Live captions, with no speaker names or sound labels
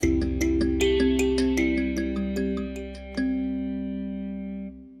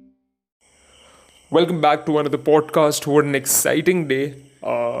Welcome back to another podcast. What an exciting day.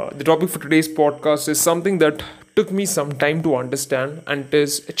 The topic for today's podcast is something that took me some time to understand, and it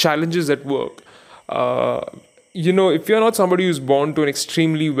is challenges at work. Uh, if you're not somebody who's born to an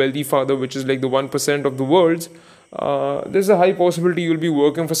extremely wealthy father, which is like the 1% of the world's, there's a high possibility you'll be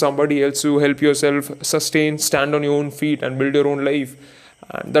working for somebody else to help yourself sustain, stand on your own feet, and build your own life.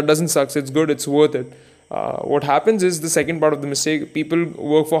 And that doesn't suck. It's good. It's worth it. What happens is the second part of the mistake. People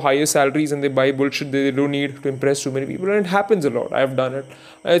work for higher salaries and they buy bullshit they don't need to impress too many people, and it happens a lot. I've done it.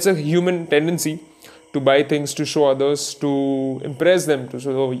 It's a human tendency to buy things to show others, to impress them, to say,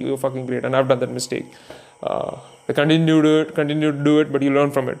 "Oh, you're fucking great," and I've done that mistake. I continue to do it, but you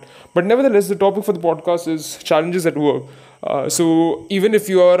learn from it. But nevertheless, the topic for the podcast is challenges at work. So even if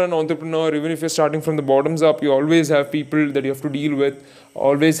you are an entrepreneur, even if you're starting from the bottoms up, you always have people that you have to deal with.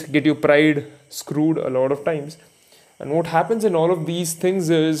 Always get your pride screwed a lot of times. And what happens in all of these things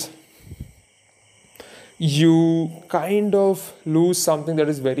is you kind of lose something that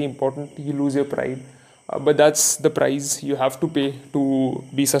is very important. You lose your pride. But that's the price you have to pay to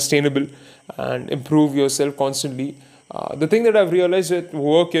be sustainable and improve yourself constantly. The thing that I've realized at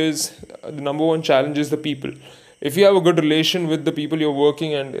work is the number one challenge is the people. If you have a good relation with the people you're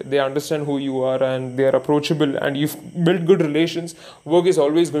working and they understand who you are and they are approachable and you've built good relations, work is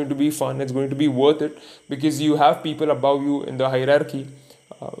always going to be fun. It's going to be worth it because you have people above you in the hierarchy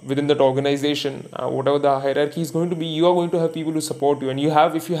within that organization. Whatever the hierarchy is going to be, you are going to have people who support you, and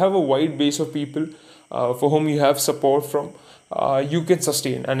if you have a wide base of people for whom you have support from, you can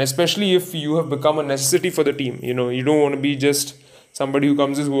sustain. And especially if you have become a necessity for the team, you don't want to be just somebody who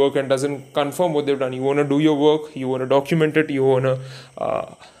comes to work and doesn't confirm what they've done. You want to do your work, you want to document it, you want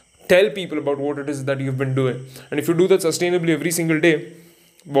to tell people about what it is that you've been doing. And if you do that sustainably every single day,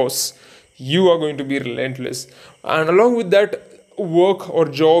 boss, you are going to be relentless. And along with that, work or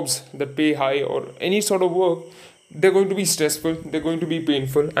jobs that pay high or any sort of work, they're going to be stressful, they're going to be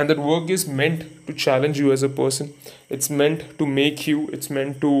painful, and that work is meant to challenge you as a person. It's meant to make you, it's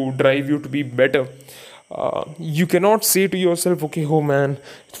meant to drive you to be better. You cannot say to yourself, okay, oh man,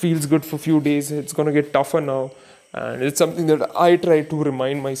 it feels good for a few days, it's going to get tougher now. And it's something that I try to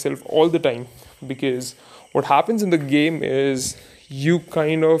remind myself all the time, because what happens in the game is you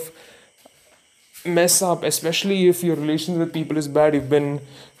kind of mess up, especially if your relations with people is bad, you've been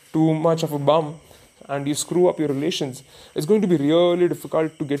too much of a bum and you screw up your relations. It's going to be really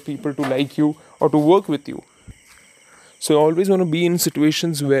difficult to get people to like you or to work with you. So you always want to be in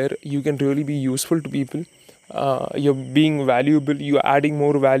situations where you can really be useful to people. You're being valuable, you're adding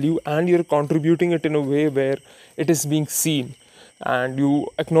more value, and you're contributing it in a way where it is being seen. And you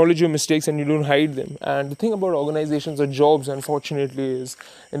acknowledge your mistakes and you don't hide them. And the thing about organizations or jobs, unfortunately, is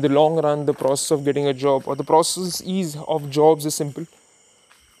in the long run, the process of getting a job or the process of jobs is simple.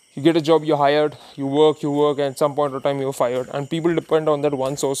 You get a job, you're hired, you work, and at some point of time you're fired. And people depend on that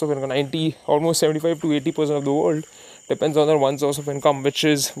one source of income. Almost 75 to 80% of the world depends on that one source of income, which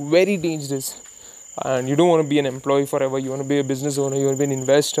is very dangerous. And you don't want to be an employee forever. You want to be a business owner, you want to be an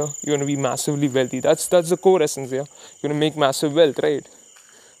investor, you want to be massively wealthy. That's the core essence here. You want to make massive wealth, right?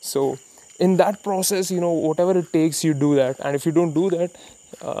 So in that process, whatever it takes, you do that. And if you don't do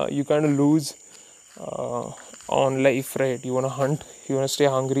that, you kind of lose on life, right? You want to hunt, you want to stay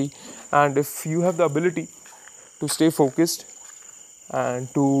hungry. And if you have the ability to stay focused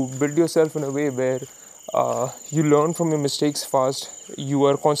and to build yourself in a way where you learn from your mistakes fast, you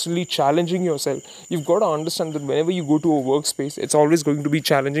are constantly challenging yourself. You've got to understand that whenever you go to a workspace, it's always going to be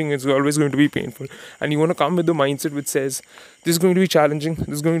challenging, it's always going to be painful. And you want to come with the mindset which says, this is going to be challenging,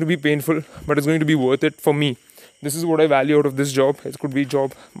 this is going to be painful, but it's going to be worth it for me. This is what I value out of this job. It could be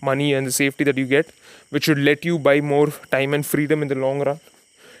job, money, and the safety that you get, which should let you buy more time and freedom in the long run.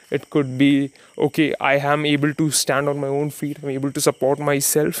 It could be, okay, I am able to stand on my own feet, I'm able to support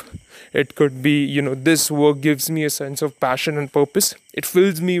myself. It could be, this work gives me a sense of passion and purpose. It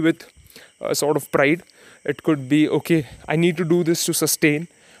fills me with a sort of pride. It could be, okay, I need to do this to sustain.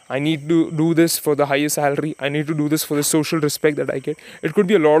 I need to do this for the higher salary. I need to do this for the social respect that I get. It could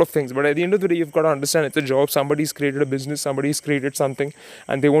be a lot of things. But at the end of the day, you've got to understand it's a job. Somebody's created a business. Somebody's created something.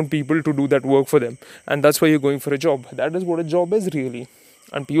 And they want people to do that work for them. And that's why you're going for a job. That is what a job is really.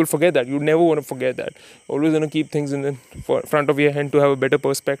 And people forget that. You never want to forget that. You always want to keep things in the front of your hand to have a better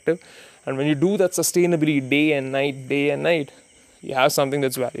perspective. And when you do that sustainably day and night, you have something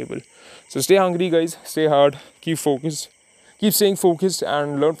that's valuable. So stay hungry, guys. Stay hard. Keep focused. Keep staying focused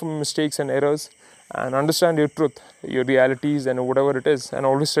and learn from mistakes and errors and understand your truth, your realities and whatever it is. And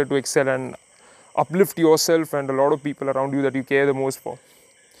always try to excel and uplift yourself and a lot of people around you that you care the most for.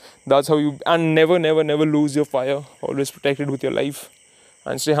 That's how you... And never lose your fire. Always protect it with your life.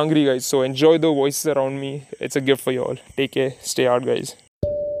 and stay hungry, guys. So enjoy the voices around me. It's a gift for you all. Take care. Stay out, guys.